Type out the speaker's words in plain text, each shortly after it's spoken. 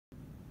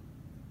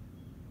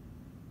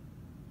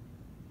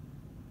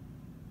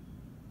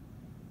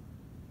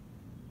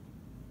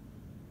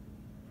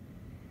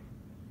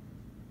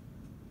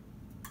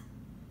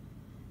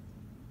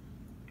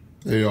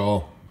Hey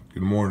y'all,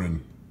 good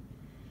morning.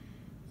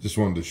 Just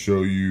wanted to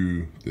show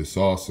you this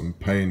awesome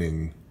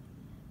painting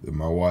that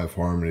my wife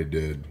Harmony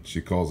did.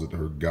 She calls it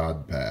her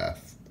God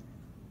Path.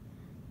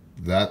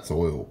 That's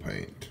oil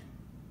paint.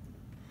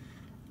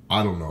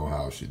 I don't know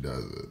how she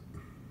does it.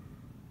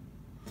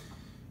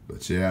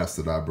 But she asked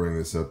that I bring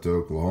this up to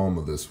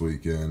Oklahoma this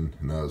weekend,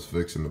 and I was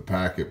fixing to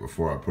pack it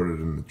before I put it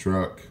in the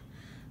truck.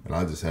 And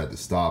I just had to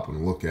stop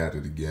and look at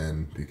it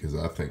again because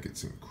I think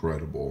it's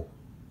incredible.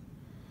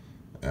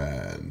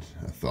 And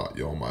I thought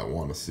y'all might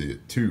want to see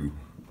it too.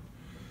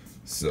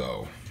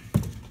 So,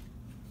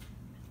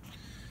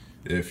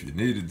 if you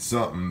needed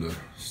something to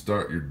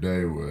start your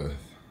day with,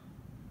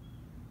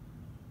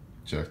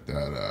 check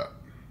that out.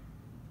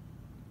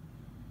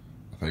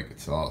 I think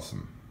it's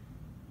awesome.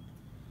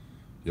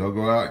 Y'all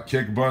go out and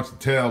kick a bunch of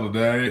tail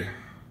today.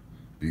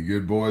 Be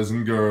good boys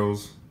and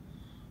girls.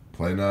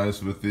 Play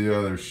nice with the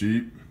other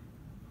sheep.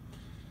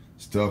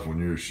 It's tough when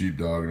you're a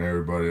sheepdog and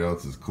everybody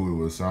else is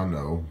clueless, I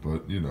know,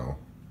 but you know.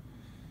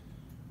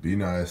 Be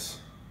nice.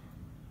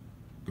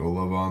 Go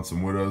love on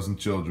some widows and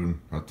children.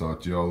 I'll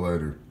talk to y'all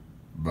later.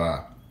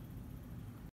 Bye.